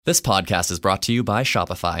This podcast is brought to you by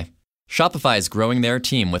Shopify. Shopify is growing their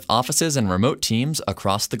team with offices and remote teams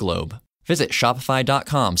across the globe. Visit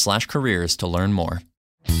shopify.com/careers to learn more.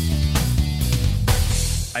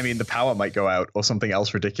 I mean, the power might go out or something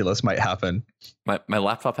else ridiculous might happen. My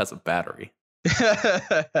laptop has a battery.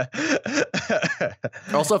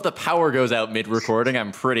 Also, if the power goes out mid-recording,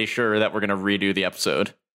 I'm pretty sure that we're going to redo the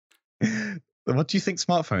episode. What do you think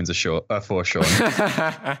smartphones are for, Sean?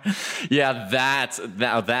 Yeah,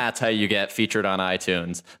 that's how you get featured on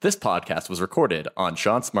iTunes. This podcast was recorded on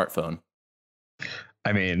Sean's smartphone.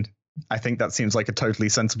 I mean, I think that seems like a totally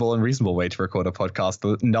sensible and reasonable way to record a podcast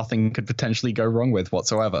that nothing could potentially go wrong with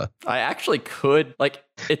whatsoever. I actually could,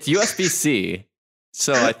 it's USB-C,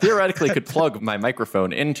 so I theoretically could plug my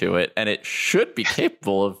microphone into it, and it should be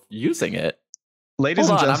capable of using it. Ladies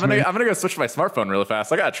and gentlemen, I'm gonna go switch my smartphone really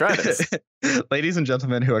fast. I gotta try this. Ladies and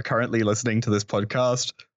gentlemen who are currently listening to this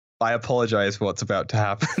podcast, I apologize for what's about to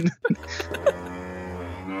happen.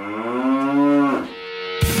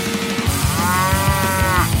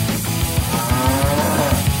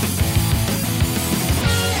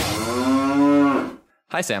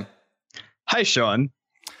 Hi, Sam. Hi, Sean.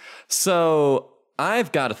 So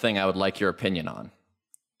I've got a thing I would like your opinion on.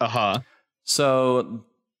 So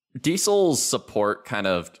Diesel's support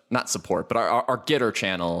not support, but our Gitter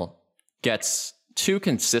channel gets two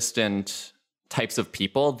consistent types of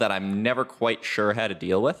people that I'm never quite sure how to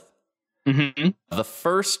deal with. Mm-hmm. The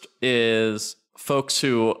first is folks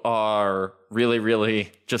who are really,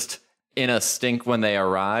 really just in a stink when they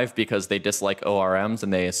arrive because they dislike ORMs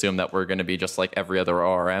and they assume that we're going to be just like every other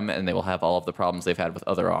ORM and they will have all of the problems they've had with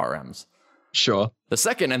other ORMs. Sure. The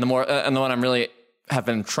second and the one I'm really have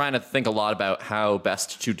been trying to think a lot about how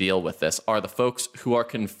best to deal with this are the folks who are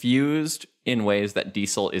confused in ways that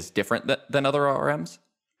Diesel is different than other ORMs.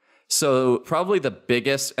 So probably the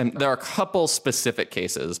biggest, and there are a couple specific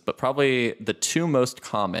cases, but probably the two most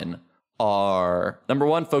common are, number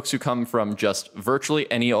one, folks who come from just virtually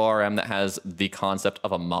any ORM that has the concept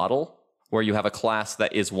of a model, where you have a class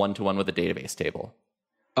that is one-to-one with a database table.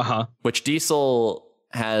 Which Diesel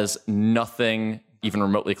has nothing even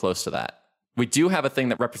remotely close to that. We do have a thing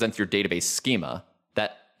that represents your database schema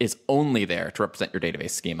that is only there to represent your database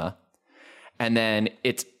schema. And then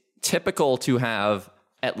it's typical to have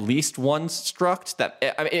at least one struct that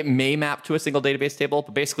it may map to a single database table,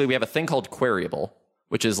 but basically we have a thing called queryable,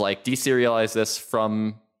 which is like deserialize this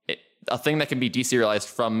from a thing that can be deserialized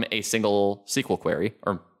from a single SQL query,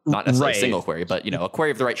 or not necessarily a single query, but a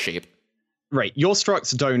query of the right shape. Right. Your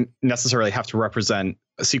structs don't necessarily have to represent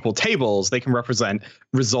SQL tables. They can represent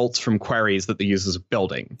results from queries that the users are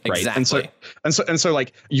building. Right. Exactly. And so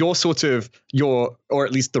like your or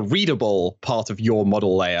at least the readable part of your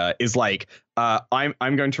model layer is like, I'm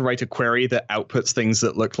going to write a query that outputs things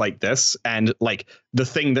that look like this. And like the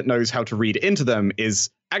thing that knows how to read into them is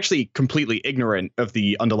actually completely ignorant of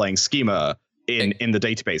the underlying schema in the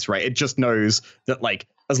database, right? It just knows that like,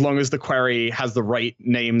 as long as the query has the right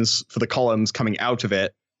names for the columns coming out of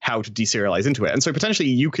it, how to deserialize into it. And so potentially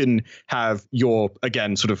you can have your,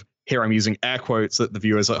 again, sort of here I'm using air quotes that the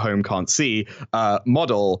viewers at home can't see,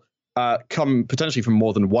 model come potentially from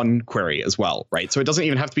more than one query as well, right? So it doesn't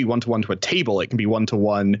even have to be one-to-one to a table. It can be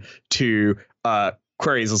one-to-one to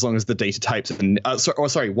queries as long as the data types and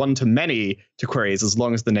one-to-many to queries as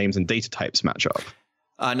long as the names and data types match up.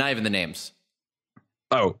 Not even the names.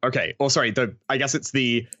 Oh, okay. Or sorry, I guess it's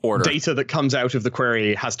the order. Data that comes out of the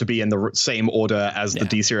query has to be in the same order as the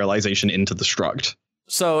deserialization into the struct.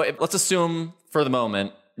 So let's assume for the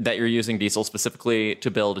moment that you're using Diesel specifically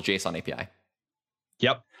to build a JSON API.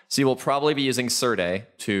 Yep. So you will probably be using Serde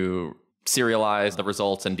to serialize the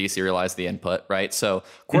results and deserialize the input, right? So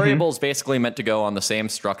queryable is basically meant to go on the same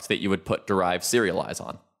struct that you would put derive serialize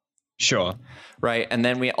on. Sure. Right. And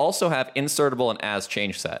then we also have insertable and as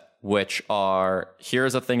change set, which are,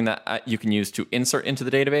 here's a thing that you can use to insert into the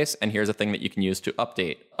database, and here's a thing that you can use to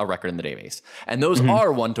update a record in the database. And those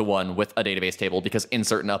are one-to-one with a database table because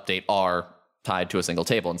insert and update are tied to a single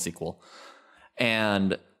table in SQL.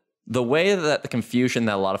 And the way that the confusion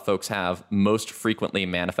that a lot of folks have most frequently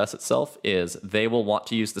manifests itself is they will want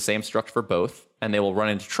to use the same struct for both, and they will run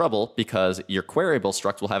into trouble because your queryable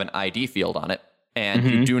struct will have an ID field on it, and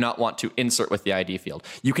you do not want to insert with the ID field.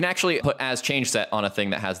 You can actually put as change set on a thing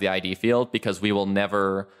that has the ID field because we will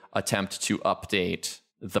never attempt to update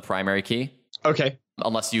the primary key. Okay.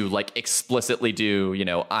 Unless you like explicitly do,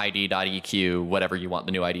 id.eq, whatever you want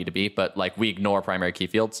the new ID to be. But like we ignore primary key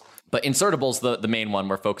fields. But insertable's the main one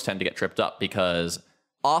where folks tend to get tripped up because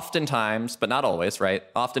oftentimes, but not always, right?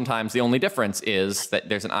 Oftentimes the only difference is that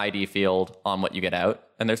there's an ID field on what you get out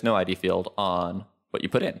and there's no ID field on what you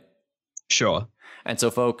put in. Sure. And so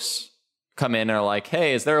folks come in and are like,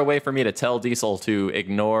 hey, is there a way for me to tell Diesel to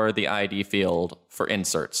ignore the ID field for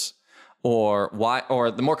inserts? Or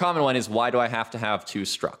the more common one is, why do I have to have two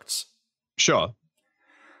structs? Sure.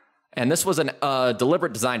 And this was a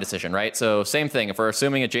deliberate design decision, right? So same thing, if we're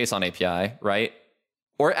assuming a JSON API, right?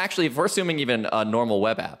 Or actually, if we're assuming even a normal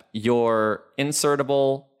web app, your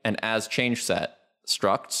insertable and as change set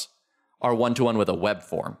structs are one-to-one with a web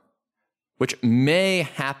form, which may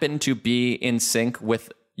happen to be in sync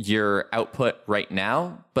with your output right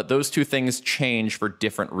now, but those two things change for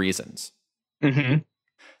different reasons. Mm-hmm.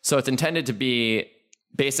 So it's intended to be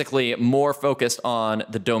basically more focused on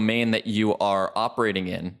the domain that you are operating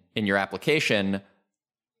in your application,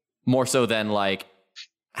 more so than like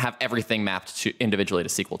have everything mapped to individually to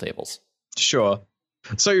SQL tables. Sure.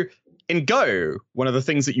 So in Go, one of the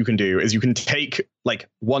things that you can do is you can take like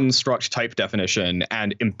one struct type definition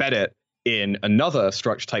and embed it in another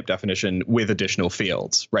struct type definition with additional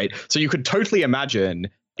fields, right? So you could totally imagine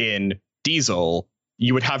in Diesel,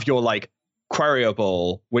 you would have your like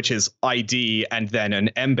queryable, which is ID, and then an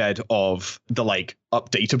embed of the like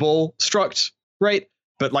updatable struct, right?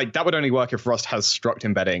 But like that would only work if Rust has struct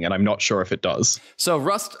embedding, and I'm not sure if it does. So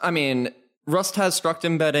Rust has struct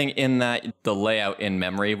embedding in that the layout in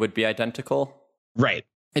memory would be identical. Right.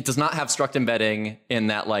 It does not have struct embedding in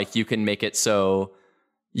that like you can make it so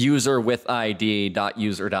user with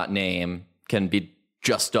ID.user.name can be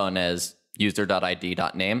just done as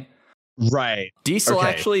user.id.name. Right. Diesel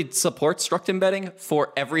actually supports struct embedding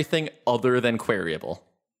for everything other than queryable.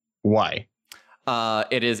 Why?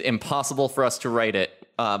 It is impossible for us to write it.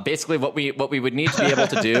 Basically, what we would need to be able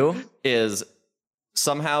to do is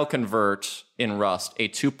somehow convert in Rust a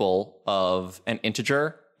tuple of an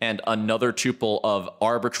integer and another tuple of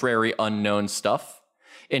arbitrary unknown stuff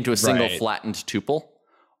into a single flattened tuple.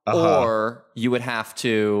 Or you would have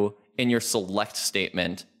to, in your select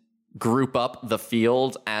statement, group up the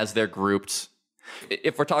fields as they're grouped.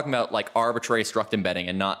 If we're talking about like arbitrary struct embedding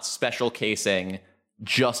and not special casing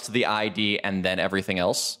just the ID and then everything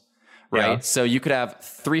else, right? Yeah. So you could have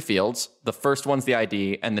three fields. The first one's the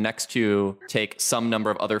ID, and the next two take some number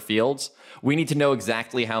of other fields. We need to know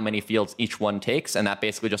exactly how many fields each one takes, and that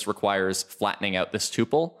basically just requires flattening out this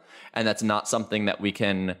tuple. And that's not something that we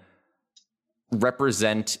can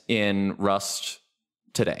represent in Rust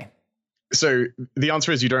today. So the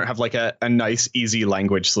answer is you don't have like a nice, easy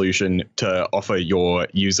language solution to offer your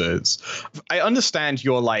users. I understand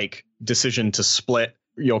your like decision to split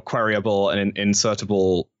your queryable and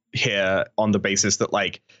insertable here on the basis that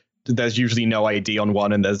like there's usually no ID on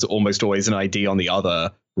one and there's almost always an ID on the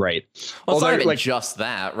other, right? Well, it's not even like just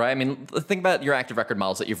that, right? I mean, think about your active record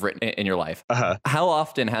models that you've written in your life. How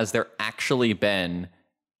often has there actually been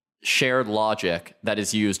shared logic that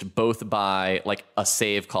is used both by like a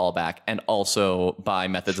save callback and also by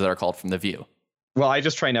methods that are called from the view? Well, I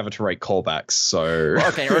just try never to write callbacks, so well,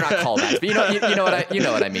 okay, or not callbacks, but you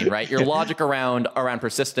know what I mean, right? Your logic around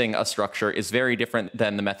persisting a structure is very different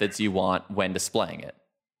than the methods you want when displaying it.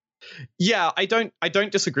 Yeah, I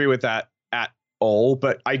don't disagree with that at all,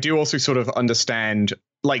 but I do also sort of understand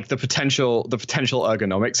like the potential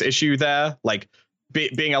ergonomics issue there, like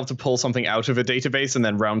being able to pull something out of a database and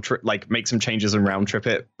then round trip, like make some changes and round trip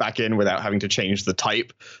it back in without having to change the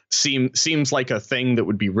type seems like a thing that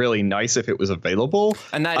would be really nice if it was available.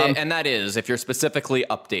 And that is if you're specifically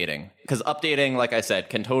updating, because updating, like I said,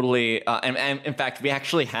 can totally and in fact, we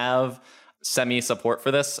actually have semi support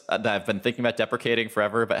for this that I've been thinking about deprecating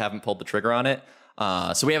forever, but haven't pulled the trigger on it.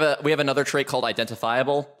 So we have another trait called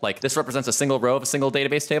identifiable. Like this represents a single row of a single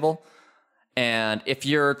database table. And if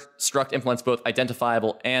your struct implements both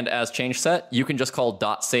identifiable and as change set, you can just call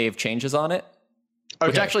 .save changes on it,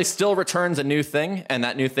 which actually still returns a new thing. And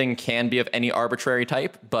that new thing can be of any arbitrary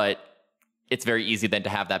type, but it's very easy then to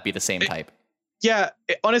have that be the same type. Yeah,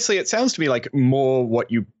 honestly, it sounds to me like more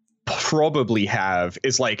what you probably have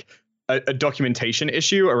is like a documentation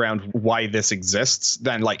issue around why this exists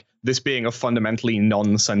than like this being a fundamentally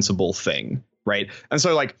non-sensible thing, right? And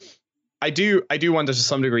so like I do wonder to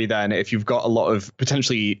some degree then if you've got a lot of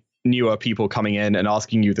potentially newer people coming in and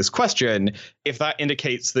asking you this question, if that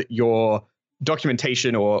indicates that your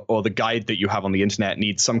documentation or the guide that you have on the internet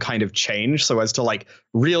needs some kind of change so as to like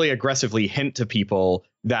really aggressively hint to people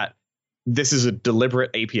that this is a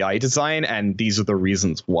deliberate API design and these are the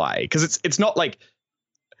reasons why. Because it's not like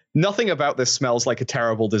nothing about this smells like a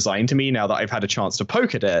terrible design to me now that I've had a chance to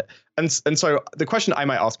poke at it. And so the question I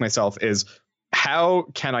might ask myself is, how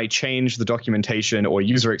can I change the documentation or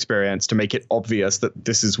user experience to make it obvious that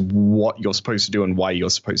this is what you're supposed to do and why you're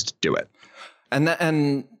supposed to do it?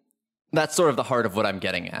 And that's sort of the heart of what I'm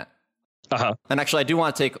getting at. Uh-huh. And actually, I do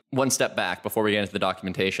want to take one step back before we get into the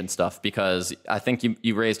documentation stuff, because I think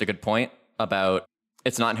you raised a good point about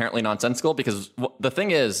it's not inherently nonsensical, because the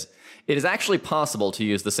thing is, it is actually possible to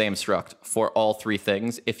use the same struct for all three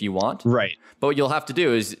things if you want. Right. But what you'll have to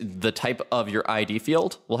do is the type of your ID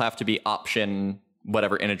field will have to be option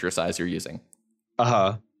whatever integer size you're using.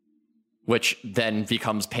 Uh-huh. Which then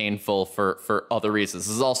becomes painful for other reasons.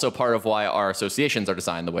 This is also part of why our associations are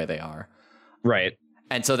designed the way they are. Right.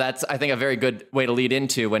 And so that's, I think, a very good way to lead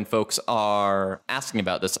into when folks are asking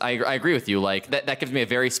about this. I agree with you. Like that gives me a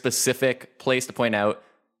very specific place to point out.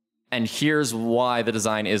 And here's why the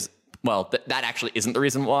design is, well, that actually isn't the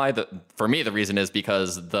reason why. For me, the reason is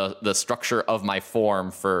because the structure of my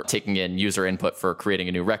form for taking in user input for creating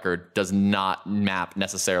a new record does not map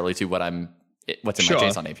necessarily to what's in my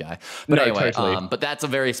JSON API. But no, anyway, totally. but that's a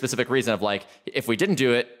very specific reason of like, if we didn't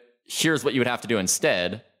do it, here's what you would have to do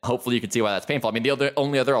instead. Hopefully you can see why that's painful. I mean, the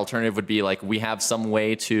only other alternative would be like, we have some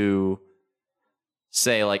way to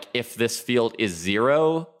say like, if this field is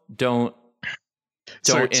 0, don't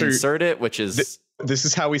insert it, which is... This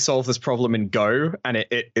is how we solve this problem in Go, and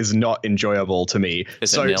it is not enjoyable to me.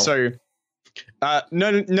 Is it nil?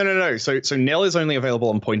 No. So nil is only available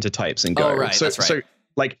on pointer types in Go. Oh, right, that's right. So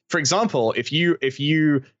like, for example, if you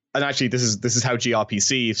and actually this is how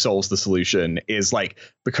gRPC solves the solution, is like,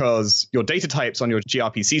 because your data types on your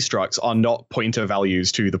gRPC structs are not pointer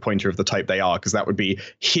values to the pointer of the type they are, because that would be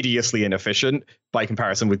hideously inefficient by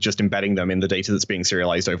comparison with just embedding them in the data that's being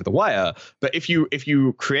serialized over the wire. But if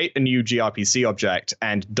you create a new gRPC object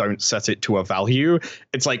and don't set it to a value,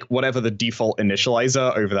 it's like whatever the default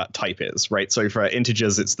initializer over that type is, right? So for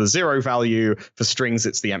integers, it's the 0 value. For strings,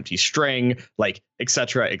 it's the empty string, like et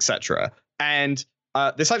cetera, et cetera. And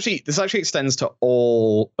this actually extends to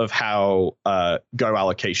all of how Go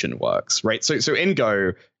allocation works, right? So in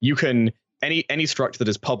Go, you can any struct that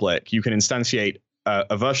is public, you can instantiate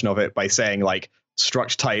a version of it by saying like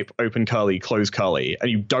struct type open curly close curly,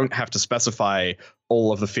 and you don't have to specify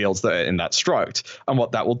all of the fields that are in that struct. And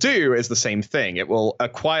what that will do is the same thing. It will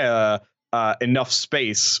acquire enough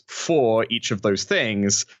space for each of those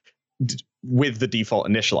things with the default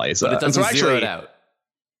initializer. But it doesn't zero it out.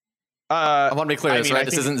 I want to be clear, right?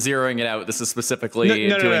 This isn't zeroing it out. This is specifically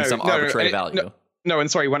doing some arbitrary value. No,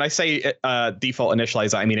 and sorry, when I say default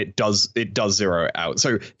initializer, I mean it does zero it out.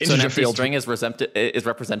 So an empty string is represented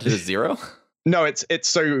as 0? No, it's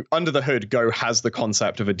so under the hood, Go has the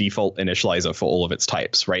concept of a default initializer for all of its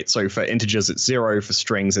types, right? So for integers, it's 0. For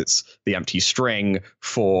strings, it's the empty string.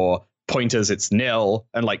 For pointers, it's nil,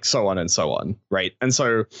 and like so on and so on, right? And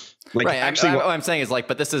so, like, right. actually, what I'm saying is like,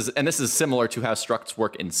 but this is similar to how structs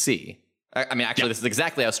work in C. I mean, actually, This is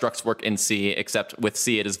exactly how structs work in C, except with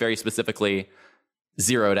C, it is very specifically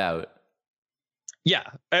zeroed out. Yeah.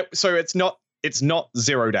 So it's not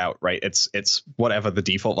zeroed out, right? It's whatever the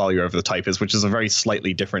default value of the type is, which is a very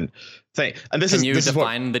slightly different thing. And Can you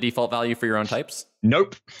define the default value for your own types?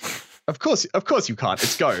 Nope. Of course you can't.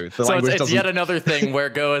 It's Go. So it's yet another thing where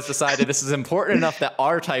Go has decided this is important enough that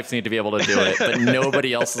our types need to be able to do it, but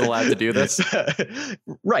nobody else is allowed to do this.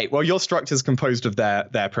 Right. Well, your struct is composed of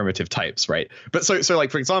their primitive types, right? But so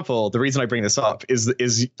like, for example, the reason I bring this up is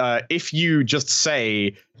if you just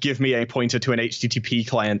say, give me a pointer to an HTTP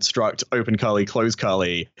client struct, open curly, close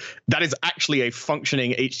curly, that is actually a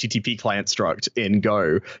functioning HTTP client struct in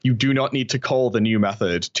Go. You do not need to call the new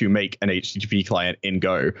method to make an HTTP client in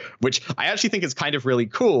Go, which I actually think is kind of really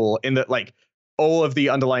cool in that, like, all of the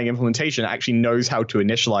underlying implementation actually knows how to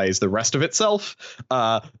initialize the rest of itself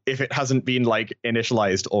if it hasn't been like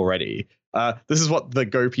initialized already. This is what the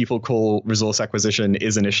Go people call resource acquisition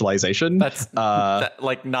is initialization. That's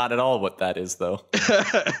like not at all what that is, though.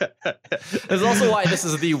 That's also why this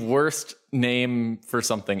is the worst name for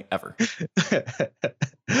something ever.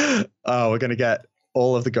 Oh, we're going to get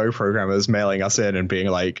all of the Go programmers mailing us in and being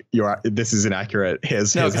like, this is inaccurate.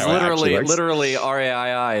 Here's how it actually works. Literally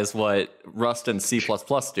RAII is what Rust and C++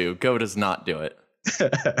 do. Go does not do it.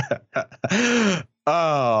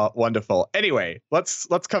 Oh, wonderful. Anyway, let's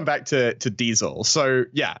come back to Diesel. So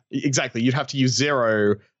yeah, exactly. You'd have to use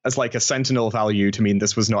 0 as like a sentinel value to mean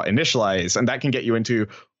this was not initialized, and that can get you into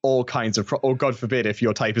all kinds of or God forbid, if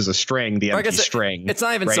your type is a string, the empty string. It's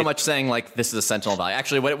not even right? So much saying like this is a sentinel value.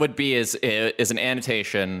 Actually, what it would be is an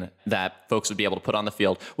annotation that folks would be able to put on the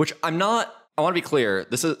field, which I want to be clear.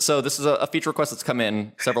 This is a feature request that's come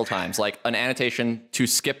in several times, like an annotation to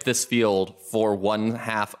skip this field for one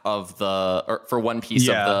piece of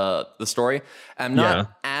the story. I'm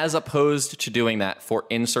not as opposed to doing that for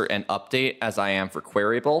insert and update as I am for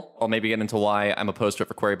queryable. I'll maybe get into why I'm opposed to it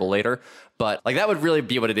for queryable later. But like that would really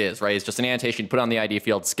be what it is, right? It's just an annotation, you put on the ID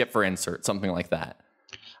field, skip for insert, something like that.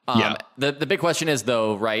 The big question is,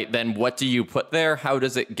 though, right, then what do you put there? How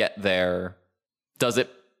does it get there? Does it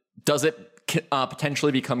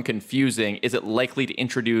potentially become confusing? Is it likely to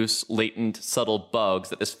introduce latent, subtle bugs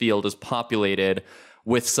that this field is populated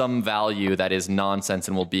with some value that is nonsense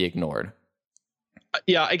and will be ignored?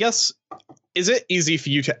 Yeah, I guess, is it easy for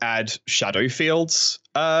you to add shadow fields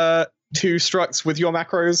to structs with your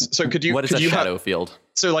macros? So could you? What is a shadow field?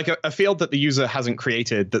 So like a field that the user hasn't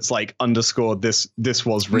created that's like underscored this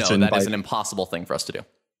was written. No, that is an impossible thing for us to do.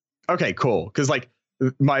 Okay, cool. Because like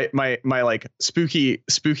my like spooky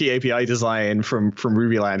API design from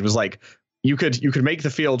Rubyland was like you could make the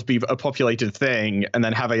field be a populated thing and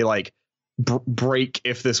then have a like break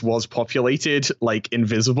if this was populated like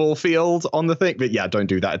invisible field on the thing. But yeah, don't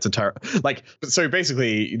do that. It's a so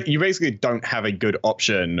basically you don't have a good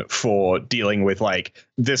option for dealing with like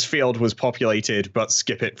this field was populated but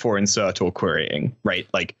skip it for insert or querying, right?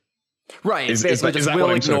 Like right, is that we'll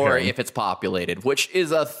what ignore if it's populated, which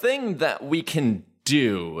is a thing that we can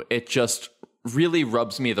do. It just really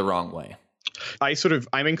rubs me the wrong way.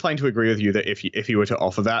 I'm inclined to agree with you that if you were to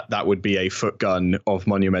offer that would be a foot gun of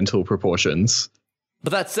monumental proportions.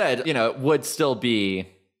 But that said, it would still be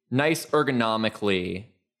nice ergonomically,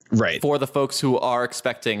 right, for the folks who are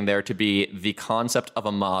expecting there to be the concept of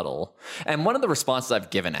a model. And one of the responses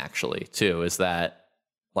I've given actually too is that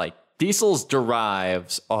like Diesel's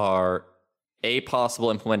derives are a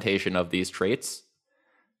possible implementation of these traits,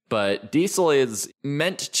 but Diesel is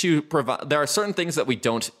meant to provide. There are certain things that we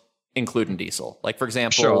don't include in Diesel. Like, for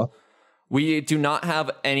example, we do not have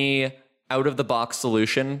any out-of-the-box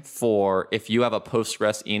solution for if you have a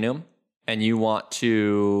Postgres enum and you want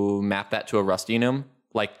to map that to a Rust enum,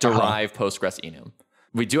 like derive Postgres enum.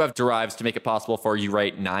 We do have derives to make it possible for you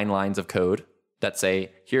write 9 lines of code that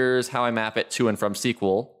say, here's how I map it to and from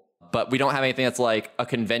SQL. But we don't have anything that's like a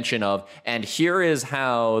convention of, and here is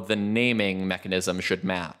how the naming mechanism should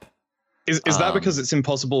map. Is that because it's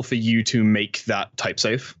impossible for you to make that type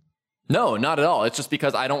safe? No, not at all. It's just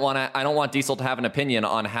because I don't want Diesel to have an opinion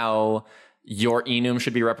on how your enum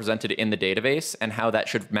should be represented in the database and how that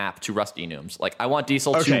should map to Rust enums. Like, I want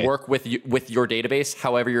Diesel to work with your database,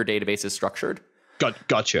 however your database is structured.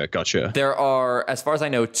 Gotcha. There are, as far as I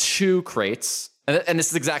know, 2 crates, and this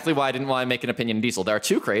is exactly why I didn't want to make an opinion in Diesel. There are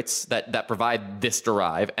 2 crates that provide this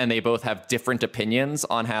derive, and they both have different opinions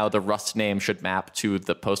on how the Rust name should map to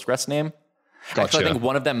the Postgres name. Gotcha. Actually, I think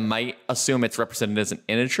one of them might assume it's represented as an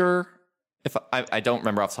integer. If I don't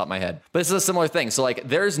remember off the top of my head, but this is a similar thing. So like,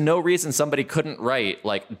 there's no reason somebody couldn't write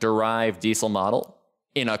like derive Diesel model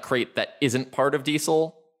in a crate that isn't part of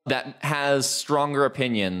Diesel that has stronger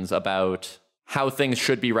opinions about how things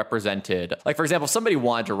should be represented. Like, for example, if somebody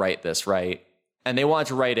wanted to write this, right, and they wanted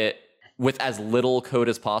to write it with as little code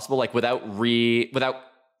as possible, like without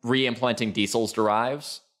re-implementing Diesel's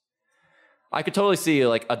derives, I could totally see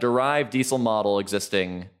like a derived Diesel model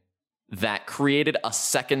existing that created a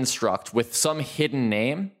second struct with some hidden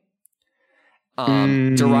name,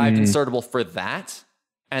 derived insertable for that,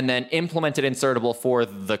 and then implemented insertable for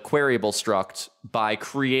the queryable struct by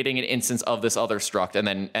creating an instance of this other struct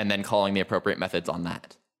and then calling the appropriate methods on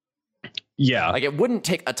that. Yeah. Like, it wouldn't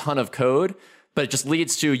take a ton of code, but it just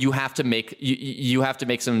leads to you have to make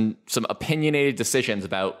some opinionated decisions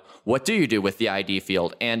about what do you do with the ID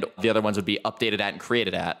field, and the other ones would be updated at and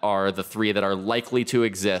created at are the 3 that are likely to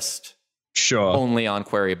exist. Sure. Only on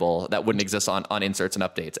queryable, that wouldn't exist on inserts and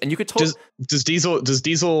updates. And you could does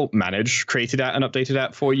Diesel manage created at and updated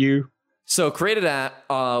at for you? So created at,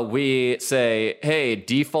 we say, hey,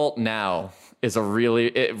 default now is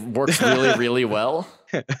it works really, really well.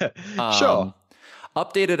 Sure.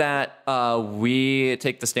 Updated at, we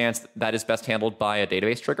take the stance that is best handled by a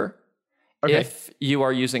database trigger. Okay. If you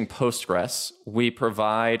are using Postgres, we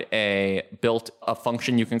provide a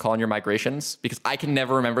function you can call in your migrations, because I can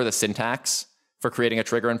never remember the syntax for creating a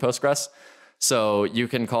trigger in Postgres. So you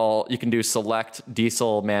can do select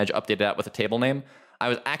Diesel manage updated at with a table name. I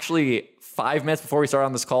was actually 5 minutes before we started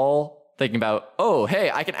on this call thinking about, oh, hey,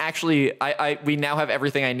 I can actually, we now have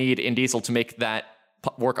everything I need in Diesel to make that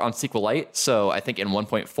work on SQLite. So I think in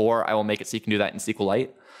 1.4, I will make it so you can do that in SQLite.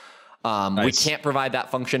 Nice. We can't provide that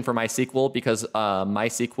function for MySQL because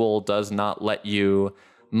MySQL does not let you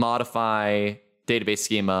modify database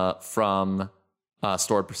schema from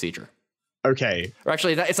stored procedure. Okay. Or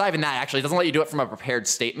actually, it's not even that. Actually, it doesn't let you do it from a prepared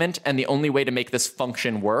statement. And the only way to make this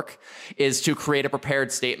function work is to create a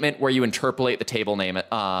prepared statement where you interpolate the table name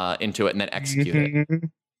into it and then execute it.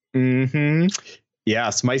 Mm-hmm.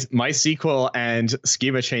 Yes, MySQL and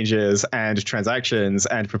schema changes and transactions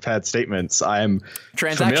and prepared statements.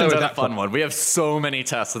 Transactions are the fun one. We have so many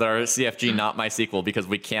tests that are CFG, not MySQL, because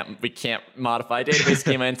we can't modify database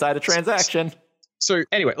schema inside a transaction. So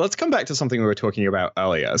anyway, let's come back to something we were talking about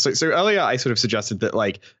earlier. So earlier I sort of suggested that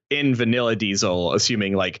like in vanilla Diesel,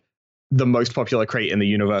 assuming like the most popular crate in the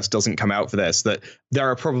universe doesn't come out for this, that there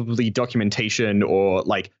are probably documentation or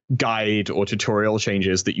like guide or tutorial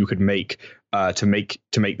changes that you could make to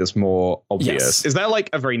make this more obvious. Yes. Is there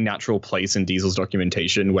like a very natural place in Diesel's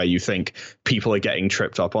documentation where you think people are getting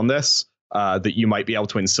tripped up on this? That you might be able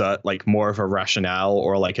to insert like more of a rationale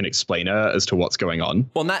or like an explainer as to what's going on?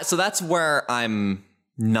 Well, so that's where I'm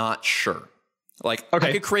not sure. Like, okay.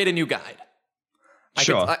 I could create a new guide.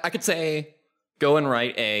 I could say, go and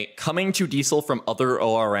write a coming to Diesel from other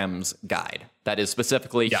ORMs guide. That is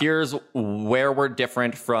specifically, here's where we're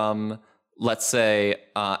different from, let's say,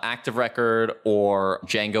 Active Record or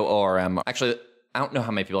Django ORM. Actually, I don't know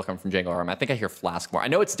how many people come from Django ORM. I think I hear Flask more. I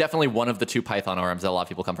know it's definitely one of the two Python ORMs that a lot of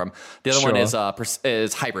people come from. The other one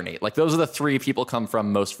is Hibernate. Like those are the three people come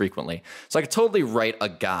from most frequently. So I could totally write a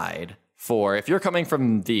guide for if you're coming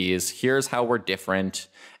from these, here's how we're different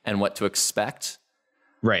and what to expect.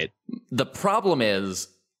 Right. The problem is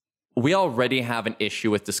we already have an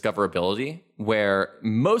issue with discoverability where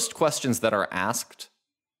most questions that are asked,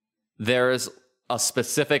 there's a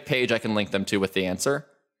specific page I can link them to with the answer.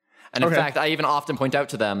 And in fact, I even often point out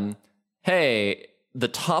to them, hey, the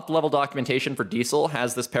top level documentation for Diesel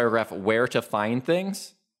has this paragraph where to find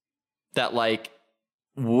things that like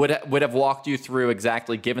would have walked you through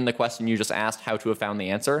exactly, given the question you just asked, how to have found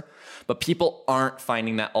the answer. But people aren't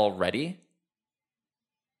finding that already.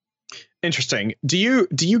 Interesting. Do you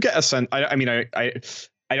get a sense? I mean, I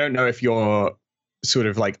don't know if you're sort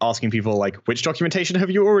of like asking people like which documentation have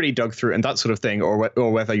you already dug through and that sort of thing, or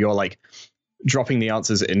whether you're like dropping the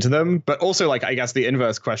answers into them. But also, like, I guess the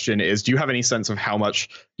inverse question is, do you have any sense of how much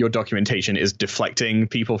your documentation is deflecting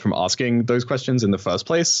people from asking those questions in the first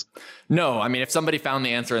place? No, I mean, if somebody found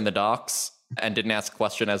the answer in the docs and didn't ask a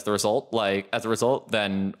question as a result,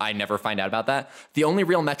 then I never find out about that. The only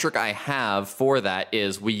real metric I have for that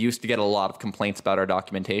is we used to get a lot of complaints about our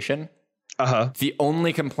documentation. The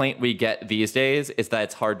only complaint we get these days is that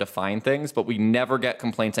it's hard to find things, but we never get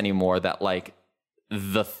complaints anymore that like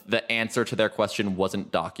the answer to their question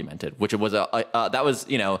wasn't documented, which it was that was,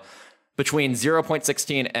 you know, between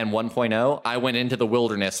 0.16 and 1.0, I went into the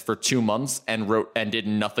wilderness for 2 months and did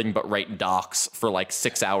nothing but write docs for like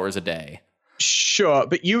 6 hours a day. Sure,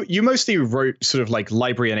 but you mostly wrote sort of like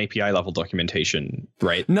library and API level documentation,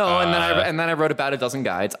 right? No, and then I wrote about a dozen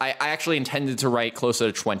guides. I actually intended to write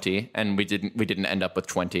closer to 20, and we didn't end up with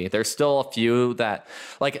 20. There's still a few that,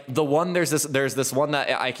 like the one there's this one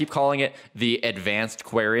that I keep calling it the advanced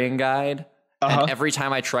querying guide. And every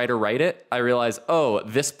time I try to write it, I realize, oh,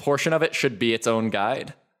 this portion of it should be its own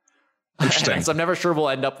guide. Interesting. So I'm never sure we'll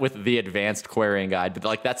end up with the advanced querying guide, but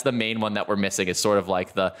like that's the main one that we're missing. Is sort of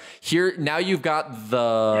like now you've got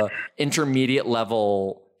the intermediate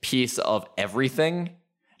level piece of everything.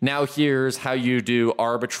 Now here's how you do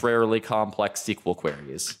arbitrarily complex SQL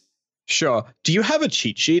queries. Sure. Do you have a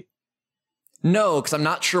cheat sheet? No, because I'm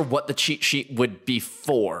not sure what the cheat sheet would be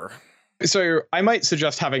for. So I might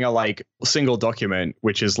suggest having a like single document,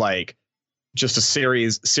 which is like just a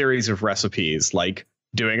series of recipes, like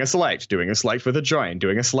doing a select with a join,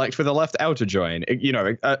 doing a select with a left outer join, you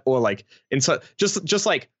know, or like insert just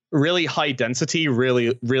like really high density,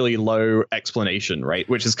 really, really low explanation, right?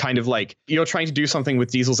 Which is kind of like you're trying to do something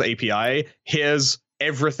with Diesel's API. Here's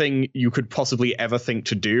everything you could possibly ever think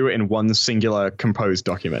to do in one singular composed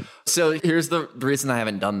document. So here's the reason I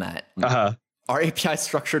haven't done that. Our API is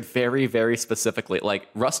structured very, very specifically. Like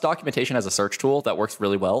Rust documentation has a search tool that works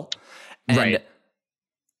really well. And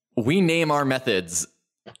we name our methods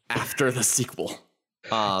after the SQL.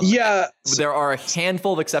 There are a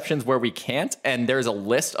handful of exceptions where we can't, and there's a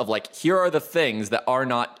list of like, here are the things that are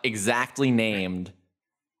not exactly named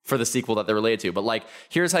for the SQL that they're related to. But like,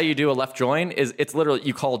 here's how you do a left join it's literally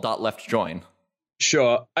you call .left join.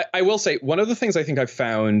 Sure. I will say one of the things I think I've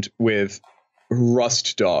found with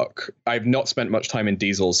Rust doc, I've not spent much time in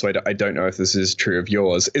Diesel, so I don't know if this is true of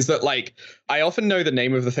yours, is that like I often know the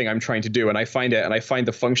name of the thing I'm trying to do, and I find it and I find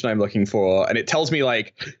the function I'm looking for, and it tells me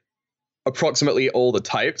like approximately all the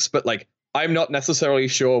types, but like I'm not necessarily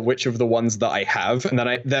sure which of the ones that I have, and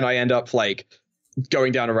then I end up like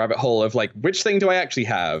going down a rabbit hole of like, which thing do I actually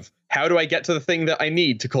have? How do I get to the thing that I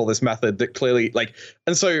need to call this method that clearly like,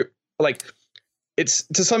 and so like it's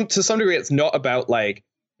to some degree it's not about like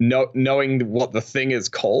knowing what the thing is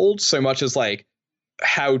called so much as like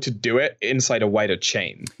how to do it inside a wider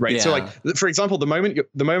chain, right? Yeah. So like, for example, the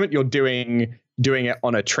moment you're doing it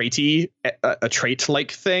on a trait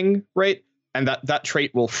like thing, right? And that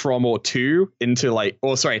trait will from or to into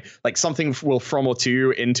something will from or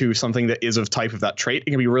to into something that is of type of that trait. It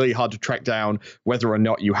can be really hard to track down whether or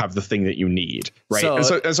not you have the thing that you need, right? And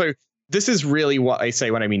so this is really what I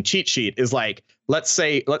say when I mean cheat sheet is like, let's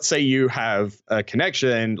say you have a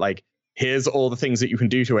connection, like here's all the things that you can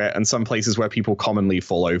do to it and some places where people commonly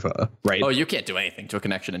fall over, right? Oh, you can't do anything to a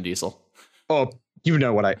connection in Diesel. Oh, you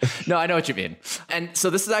know what No, I know what you mean. And so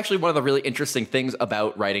this is actually one of the really interesting things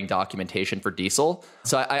about writing documentation for Diesel.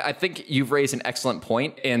 So I think you've raised an excellent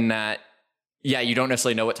point in that, yeah, you don't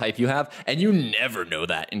necessarily know what type you have, and you never know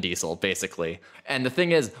that in Diesel, basically. And the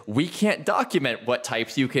thing is, we can't document what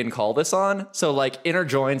types you can call this on. So like inner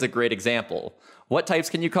join's a great example. What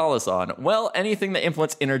types can you call this on? Well, anything that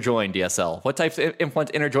implements inner join DSL. What types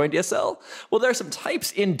implement inner join DSL? Well, there are some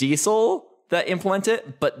types in Diesel that implement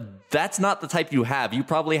it, but that's not the type you have. You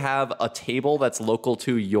probably have a table that's local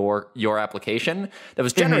to your application that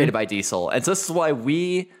was generated by Diesel. And so this is why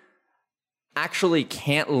we actually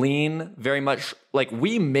can't lean very much. Like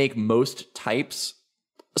we make most types.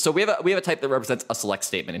 So we have a type that represents a select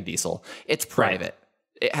statement in Diesel. It's private.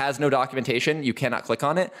 Right. It has no documentation. You cannot click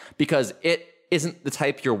on it because it isn't the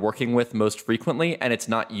type you're working with most frequently, and it's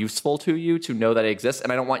not useful to you to know that it exists.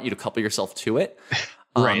 And I don't want you to couple yourself to it.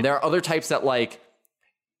 Right. There are other types that like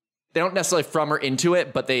they don't necessarily from or into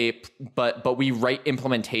it, but we write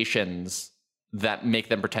implementations that make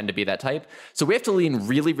them pretend to be that type. So we have to lean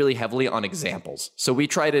really, really heavily on examples. So we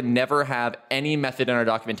try to never have any method in our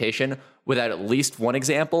documentation without at least one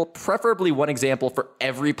example, preferably one example for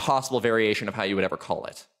every possible variation of how you would ever call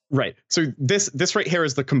it. Right. So this right here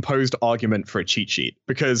is the composed argument for a cheat sheet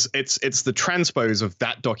because it's the transpose of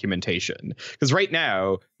that documentation. Because right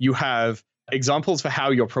now you have examples for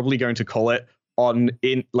how you're probably going to call it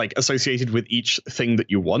associated with each thing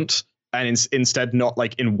that you want, and instead not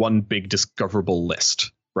like in one big discoverable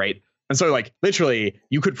list, right? And so like literally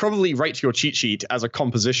you could probably write your cheat sheet as a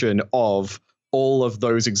composition of all of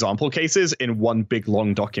those example cases in one big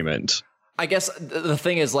long document. I guess the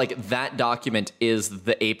thing is like that document is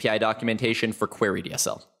the API documentation for query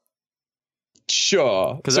DSL.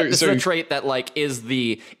 Sure. Because this is a trait that like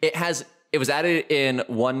it was added in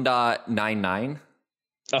 1.99,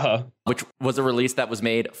 which was a release that was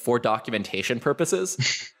made for documentation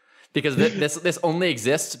purposes. Because this only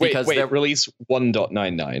exists because release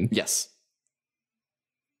 1.99. Yes.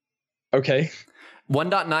 Okay.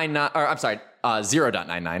 1.99, or I'm sorry,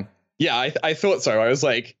 0.99. Yeah, I thought so. I was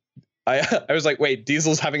like, wait,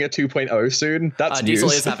 Diesel's having a 2.0 soon? That's news.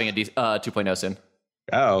 Diesel is having a 2.0 soon.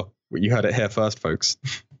 Oh, well, you heard it here first, folks.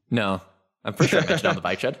 No, I'm pretty sure I mentioned it on the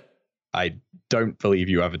bike shed. I don't believe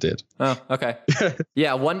you ever did. Oh, okay.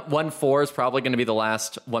 Yeah, 1.4 is probably going to be the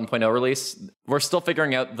last 1.0 release. We're still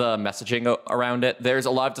figuring out the messaging around it. There's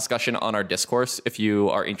a lot of discussion on our discourse if you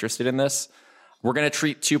are interested in this. We're going to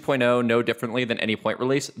treat 2.0 no differently than any point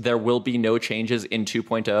release. There will be no changes in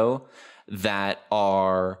 2.0 that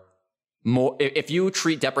are more... If you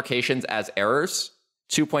treat deprecations as errors,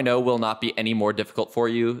 2.0 will not be any more difficult for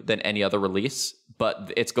you than any other release,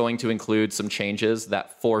 but it's going to include some changes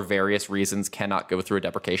that for various reasons cannot go through a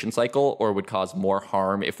deprecation cycle or would cause more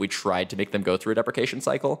harm if we tried to make them go through a deprecation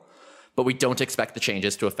cycle. But we don't expect the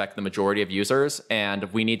changes to affect the majority of users,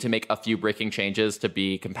 and we need to make a few breaking changes to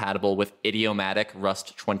be compatible with idiomatic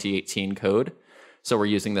Rust 2018 code. So we're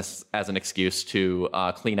using this as an excuse to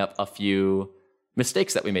clean up a few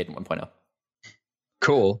mistakes that we made in 1.0.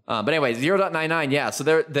 Cool. But anyway, 0.99, yeah. So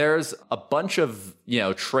there's a bunch of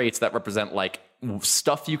traits that represent like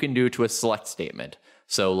stuff you can do to a select statement.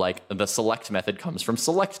 So like the select method comes from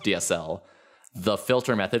select DSL. The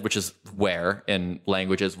filter method, which is where in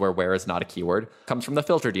languages where where is not a keyword, comes from the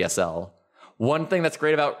filter DSL. One thing that's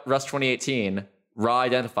great about Rust 2018, raw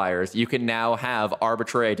identifiers, you can now have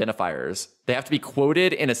arbitrary identifiers. They have to be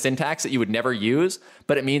quoted in a syntax that you would never use,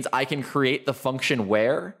 but it means I can create the function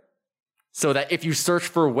where, so that if you search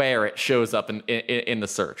for where, it shows up in the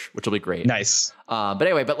search, which will be great. Nice. But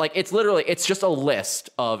anyway, it's just a list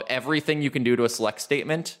of everything you can do to a select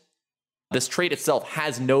statement. This trait itself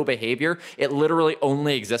has no behavior. It literally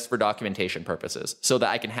only exists for documentation purposes so that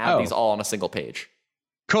I can have these all on a single page.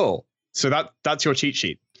 Cool. So that's your cheat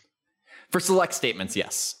sheet. For select statements,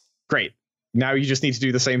 yes. Great. Now you just need to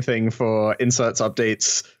do the same thing for inserts,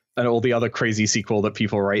 updates, and all the other crazy SQL that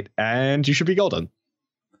people write, and you should be golden.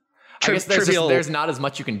 I guess there's not as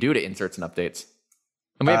much you can do to inserts and updates.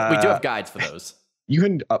 And we do have guides for those. You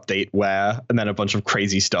can update where and then a bunch of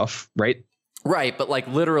crazy stuff, right? Right, but like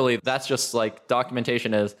literally that's just like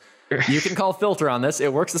documentation is You can call filter on this.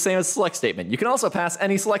 It works the same as select statement. You can also pass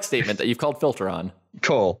any select statement that you've called filter on.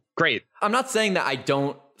 Cool. Great. I'm not saying that I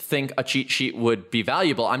don't think a cheat sheet would be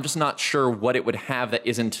valuable. I'm just not sure what it would have that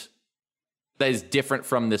is different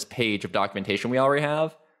from this page of documentation we already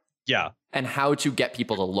have. Yeah. And how to get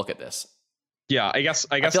people to look at this. Yeah, I guess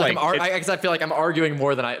I feel like I'm arguing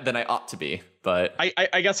more than I ought to be, but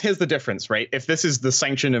I guess here's the difference, right? If this is the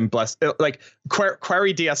sanctioned and blessed, like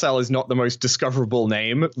Query DSL is not the most discoverable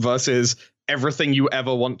name versus everything you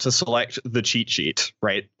ever want to select the cheat sheet,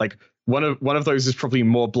 right? Like one of those is probably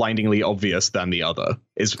more blindingly obvious than the other.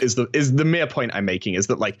 Is the mere point I'm making is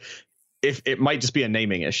that like if it might just be a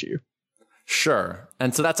naming issue. Sure,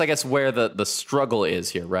 and so that's I guess where the struggle is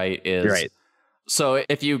here, right? Right. So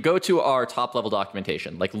if you go to our top level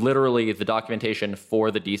documentation, like literally the documentation for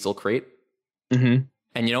the Diesel crate, mm-hmm.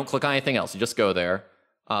 and you don't click on anything else, you just go there.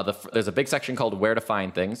 There's a big section called where to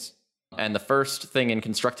find things. And the first thing in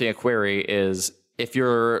constructing a query is if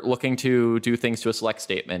you're looking to do things to a select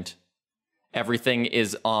statement, everything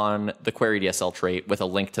is on the Query DSL trait with a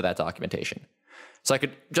link to that documentation. So I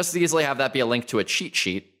could just as easily have that be a link to a cheat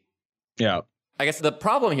sheet. Yeah. I guess the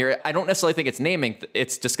problem here, I don't necessarily think it's naming,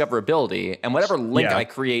 it's discoverability. And whatever link I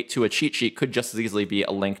create to a cheat sheet could just as easily be a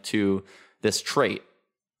link to this trait.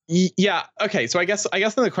 Yeah. Okay. So I guess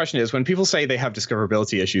then the question is, when people say they have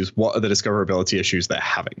discoverability issues, what are the discoverability issues they're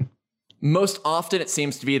having? Most often it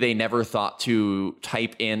seems to be they never thought to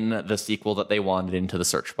type in the SQL that they wanted into the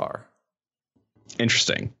search bar.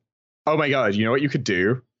 Interesting. Oh my God. You know what you could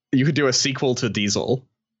do? You could do a sequel to Diesel.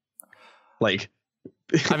 Like,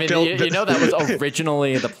 I mean, you know that was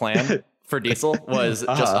originally the plan for Diesel was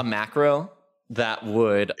just a macro that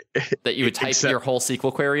you would type your whole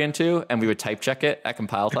SQL query into, and we would type check it at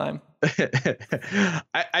compile time.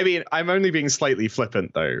 I mean, I'm only being slightly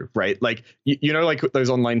flippant though, right? Like, you know, like those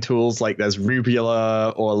online tools, like there's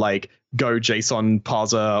Rubula or like Go JSON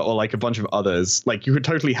parser or like a bunch of others. Like you could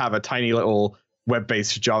totally have a tiny little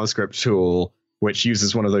web-based JavaScript tool which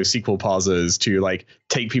uses one of those SQL parsers to like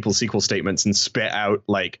take people's SQL statements and spit out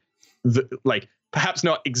like perhaps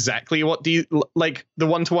not exactly what like the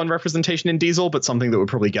one-to-one representation in Diesel, but something that would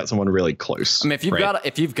probably get someone really close. I mean, if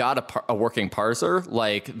you've got a working parser,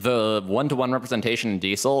 like the one-to-one representation in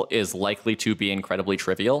Diesel is likely to be incredibly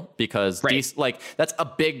trivial because that's a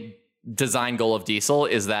big design goal of Diesel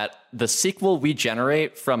is that the SQL we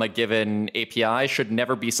generate from a given API should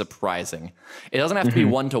never be surprising. It doesn't have to be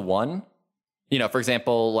one-to-one. You know, for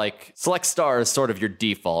example, like select star is sort of your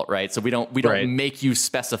default, right? So we don't make you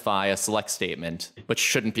specify a select statement, which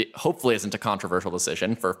shouldn't be, hopefully isn't a controversial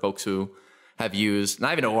decision for folks who have used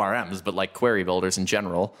not even ORMs, but like query builders in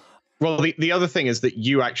general. Well, the other thing is that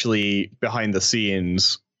you actually behind the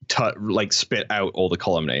scenes spit out all the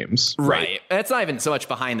column names. Right. And it's not even so much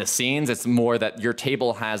behind the scenes. It's more that your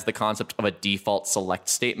table has the concept of a default select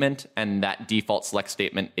statement. And that default select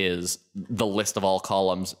statement is the list of all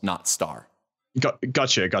columns, not star.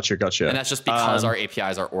 Gotcha. And that's just because our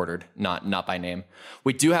APIs are ordered, not by name.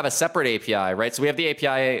 We do have a separate API, right? So we have the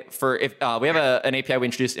API for if we have an API we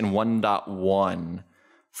introduced in 1.1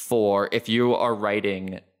 for if you are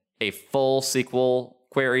writing a full SQL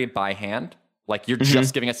query by hand, like you're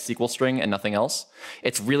just giving us a SQL string and nothing else.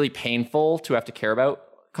 It's really painful to have to care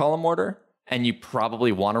about column order, and you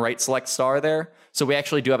probably want to write select star there. So we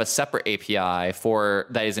actually do have a separate API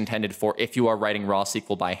that is intended for if you are writing raw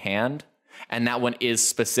SQL by hand. And that one is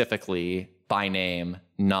specifically by name,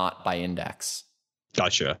 not by index.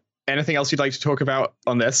 Gotcha. Anything else you'd like to talk about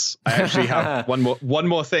on this? I actually have one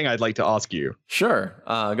more thing I'd like to ask you. Sure.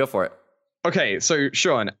 Go for it. Okay, so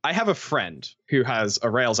Sean, I have a friend who has a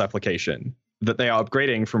Rails application that they are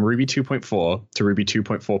upgrading from Ruby 2.4 to Ruby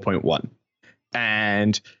 2.4.1.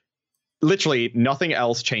 And literally nothing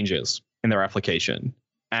else changes in their application.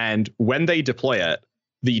 And when they deploy it,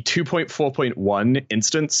 the 2.4.1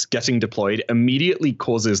 instance getting deployed immediately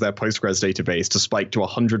causes their Postgres database to spike to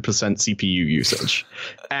 100% CPU usage.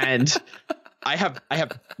 And I have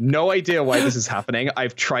no idea why this is happening.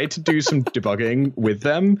 I've tried to do some debugging with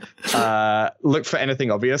them, look for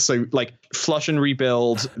anything obvious. So like flush and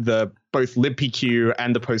rebuild both libpq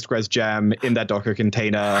and the Postgres gem in their Docker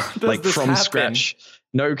container, like from scratch.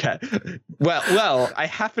 No cat. Well, I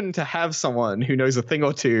happen to have someone who knows a thing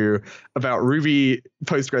or two about Ruby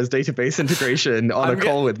Postgres database integration on a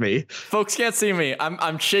call with me. Folks can't see me.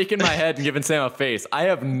 I'm shaking my head and giving Sam a face. I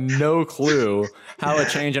have no clue how a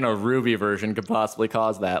change in a Ruby version could possibly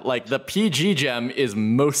cause that. Like the PG gem is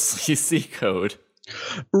mostly C code.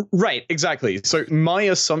 Right, exactly. So my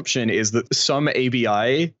assumption is that some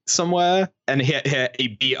ABI somewhere, and here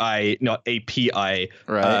ABI, not API,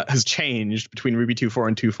 has changed between Ruby 2.4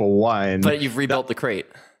 and 2.4.1. But you've rebuilt the crate.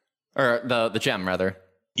 or the gem rather.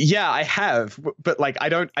 Yeah, I have, but like I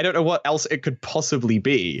don't know what else it could possibly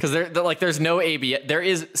be. Because there's no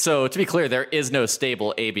ABI. So to be clear, there is no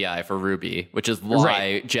stable ABI for Ruby, which is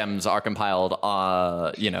why gems are compiled,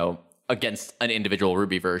 against an individual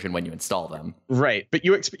Ruby version when you install them. Right, but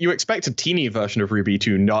you expect a teeny version of Ruby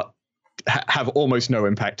to not have almost no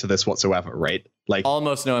impact to this whatsoever, right? Like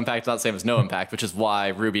almost no impact, not the same as no impact, which is why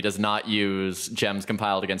Ruby does not use gems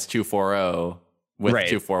compiled against 2.4.0 with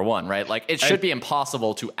 2.4.1, right? Like it should be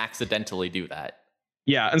impossible to accidentally do that.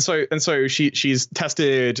 Yeah, and so she's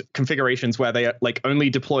tested configurations where they like only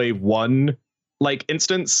deploy one like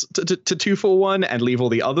instance to 2.4.1 and leave all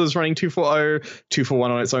the others running 2.4.0, 2.4.1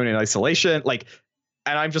 on its own in isolation. Like,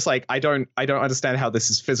 and I'm just like, I don't understand how this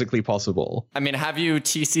is physically possible. I mean, have you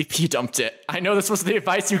TCP dumped it? I know this was the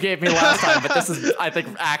advice you gave me last time, but this is, I think,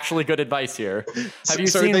 actually good advice here. Have you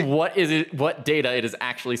seen what data it is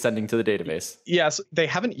actually sending to the database? Yes, they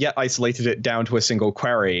haven't yet isolated it down to a single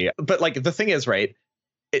query. But like the thing is, right,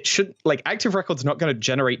 it should like Active Record's not going to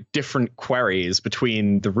generate different queries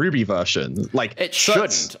between the Ruby version. Like it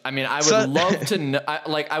shouldn't. I mean, I would love to know,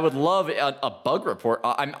 I would love a bug report.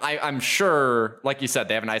 I'm sure, like you said,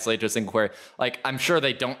 they haven't isolated a single query. Like I'm sure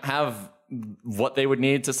they don't have what they would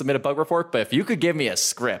need to submit a bug report. But if you could give me a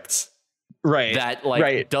script that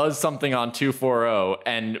does something on 2.4.0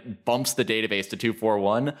 and bumps the database to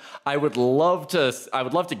 2.4.1, I would love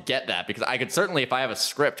to get that, because I could certainly, if I have a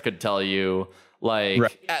script, could tell you.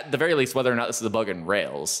 At the very least, whether or not this is a bug in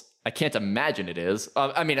Rails. I can't imagine it is.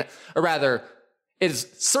 I mean, or rather, it is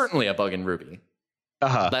certainly a bug in Ruby.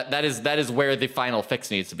 That is where the final fix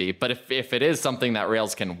needs to be. But if it is something that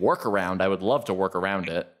Rails can work around, I would love to work around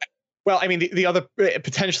it. Well, I mean, the other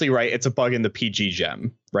potentially, right, it's a bug in the PG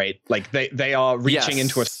gem, right? Like they are reaching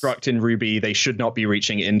into a struct in Ruby. They should not be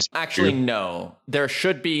reaching into. Actually, no. There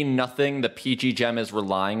should be nothing the PG gem is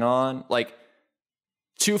relying on. Like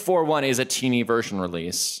 2.4.1 is a teeny version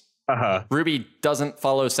release. Ruby doesn't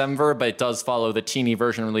follow Semver, but it does follow the teeny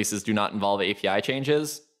version releases do not involve API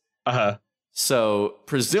changes. So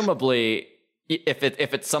presumably, if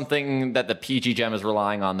it's something that the PG gem is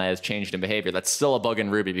relying on that has changed in behavior, that's still a bug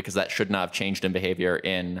in Ruby, because that should not have changed in behavior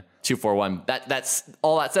in 2.4.1. That's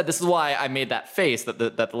all that said. This is why I made that face that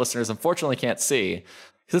the listeners unfortunately can't see,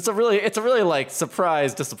 because it's a really like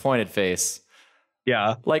surprised, disappointed face.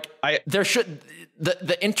 Yeah, like there should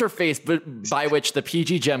the interface by which the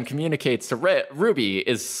PG gem communicates to Ruby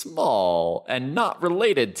is small and not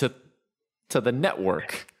related to the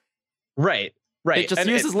network. Right. It just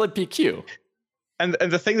uses libpq. And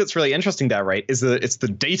the thing that's really interesting there, right, is that it's the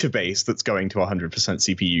database that's going to 100%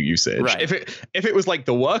 CPU usage. Right. If it was like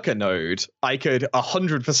the worker node, I could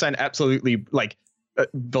 100% absolutely like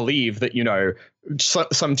believe that, you know,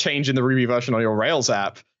 some change in the Ruby version on your Rails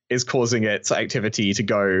app is causing its activity to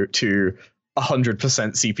go to 100%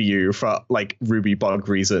 CPU for like Ruby bug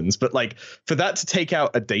reasons. But like for that to take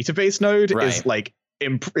out a database node is like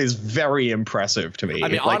is very impressive to me. I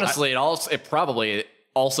mean, like, honestly, it probably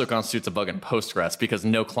also constitutes a bug in Postgres, because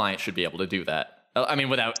no client should be able to do that. I mean,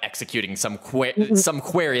 without executing some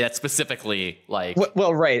query that's specifically like.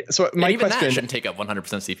 Well, right. So my even question that shouldn't take up 100%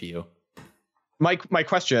 CPU. My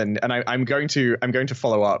question, and I'm going to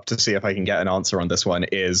follow up to see if I can get an answer on this one,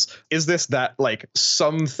 is this that like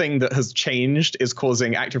something that has changed is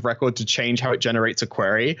causing Active Record to change how it generates a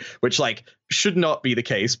query, which like should not be the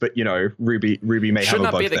case, but you know, Ruby may have a bug there. Should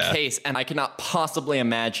not be the case, and I cannot possibly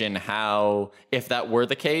imagine how, if that were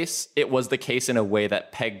the case, it was the case in a way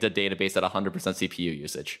that pegged a database at 100% CPU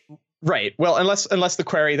usage. Right. Well, unless the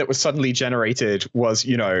query that was suddenly generated was,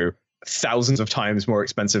 you know, thousands of times more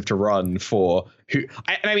expensive to run for who.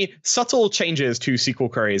 I mean, subtle changes to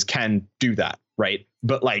SQL queries can do that, right?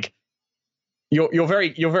 But like, you're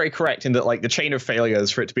very correct in that like the chain of failures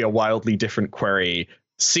for it to be a wildly different query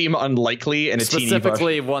seem unlikely in a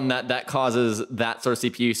specifically one that causes that sort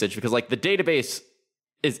of CPU usage, because like the database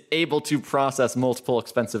is able to process multiple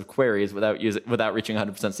expensive queries without reaching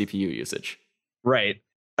 100% CPU usage. Right.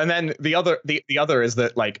 And then the other is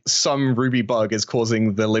that like some Ruby bug is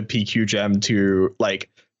causing the libpq gem to like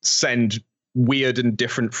send weird and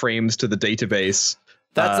different frames to the database.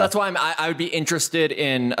 That's why I would be interested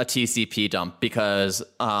in a TCP dump, because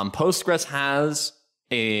Postgres has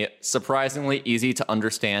a surprisingly easy to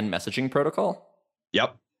understand messaging protocol.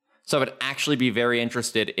 Yep. So I would actually be very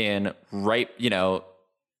interested in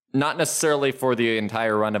not necessarily for the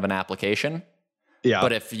entire run of an application. Yeah.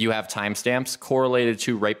 But if you have timestamps correlated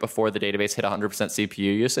to right before the database hit 100%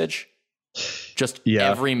 CPU usage, just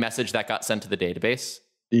every message that got sent to the database.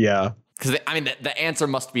 Yeah. Because, I mean, the answer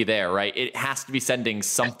must be there, right? It has to be sending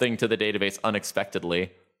something to the database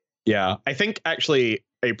unexpectedly. Yeah. I think, actually,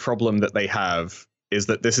 a problem that they have is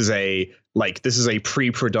that this is a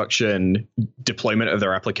pre-production deployment of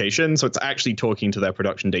their application. So it's actually talking to their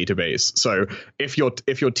production database. So if you're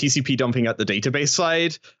TCP dumping at the database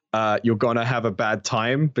side, you're gonna have a bad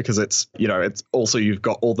time because it's also you've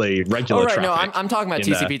got all the regular traffic. No, I'm talking about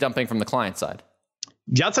TCP dumping from the client side.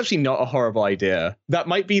 That's actually not a horrible idea. That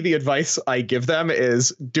might be the advice I give them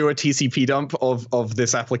is do a TCP dump of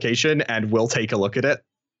this application and we'll take a look at it.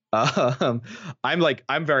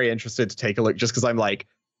 I'm very interested to take a look just because I'm like,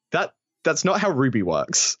 that's not how Ruby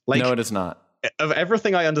works. Like, no, it is not. Of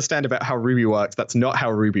everything I understand about how Ruby works, that's not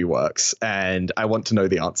how Ruby works, and I want to know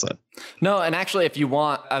the answer. No, and actually, if you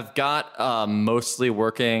want, I've got a mostly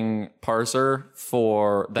working parser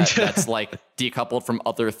for that's like decoupled from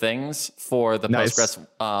other things for the Nice.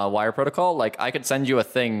 Postgres wire protocol. Like, I could send you a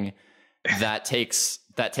thing that takes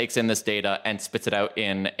in this data and spits it out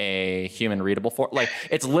in a human readable form. Like,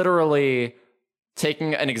 it's literally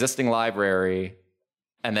taking an existing library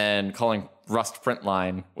and then calling Rust print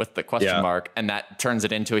line with the question mark, and that turns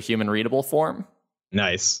it into a human readable form.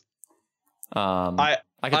 Nice. I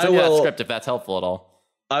can send you that script if that's helpful at all.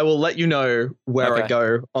 I will let you know where I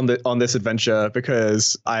go on this adventure,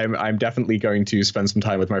 because I'm definitely going to spend some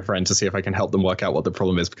time with my friend to see if I can help them work out what the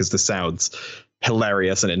problem is, because this sounds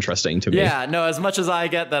hilarious and interesting to me. Yeah, no, as much as I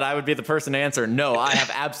get that I would be the person to answer, no, I have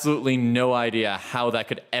absolutely no idea how that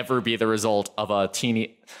could ever be the result of a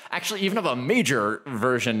even of a major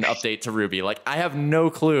version update to Ruby. Like, I have no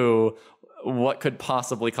clue what could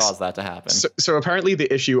possibly cause that to happen. So apparently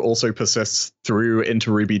the issue also persists through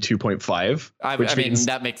into Ruby 2.5. I would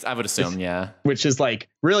assume, yeah. Which is like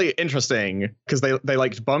really interesting, because they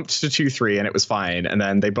bumped to 2.3 and it was fine, and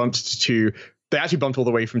then they actually bumped all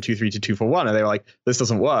the way from 2.3 to 2.4.1, and they were like, this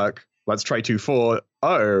doesn't work. Let's try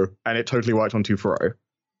 2.4.0, and it totally worked on 2.4.0.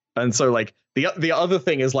 And so like the other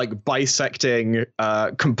thing is like bisecting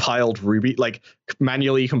compiled Ruby, like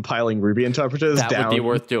manually compiling Ruby interpreters that down. Would be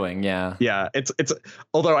worth doing, yeah. Yeah, it's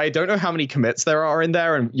although I don't know how many commits there are in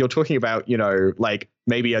there, and you're talking about, like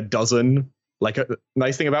maybe a dozen. Like, a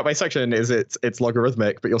nice thing about bisection is it's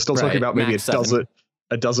logarithmic, but you're still talking about maybe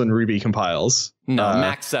a dozen Ruby compiles. No,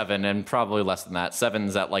 max 7, and probably less than that.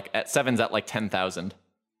 Seven's at like 10,000.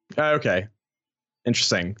 Okay,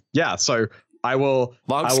 interesting. Yeah, so I will.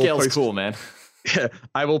 Log scale's cool, man.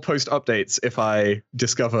 I will post updates if I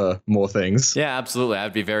discover more things. Yeah, absolutely.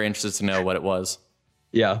 I'd be very interested to know what it was.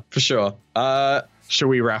 Yeah, for sure. Shall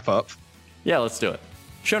we wrap up? Yeah, let's do it.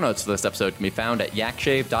 Show notes for this episode can be found at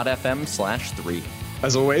yakshave.fm/3.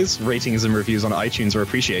 As always, ratings and reviews on iTunes are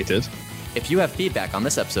appreciated. If you have feedback on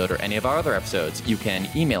this episode or any of our other episodes, you can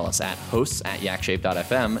email us at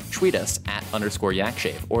hosts@yakshave.fm, tweet us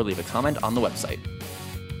 @_yakshave, or leave a comment on the website.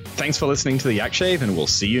 Thanks for listening to the Yak Shave, and we'll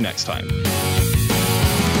see you next time.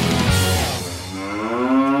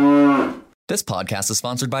 This podcast is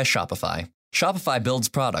sponsored by Shopify. Shopify builds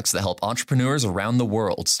products that help entrepreneurs around the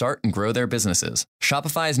world start and grow their businesses.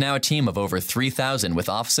 Shopify is now a team of over 3,000 with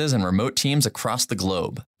offices and remote teams across the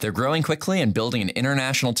globe. They're growing quickly and building an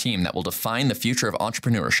international team that will define the future of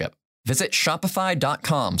entrepreneurship. Visit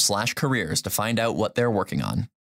shopify.com/careers to find out what they're working on.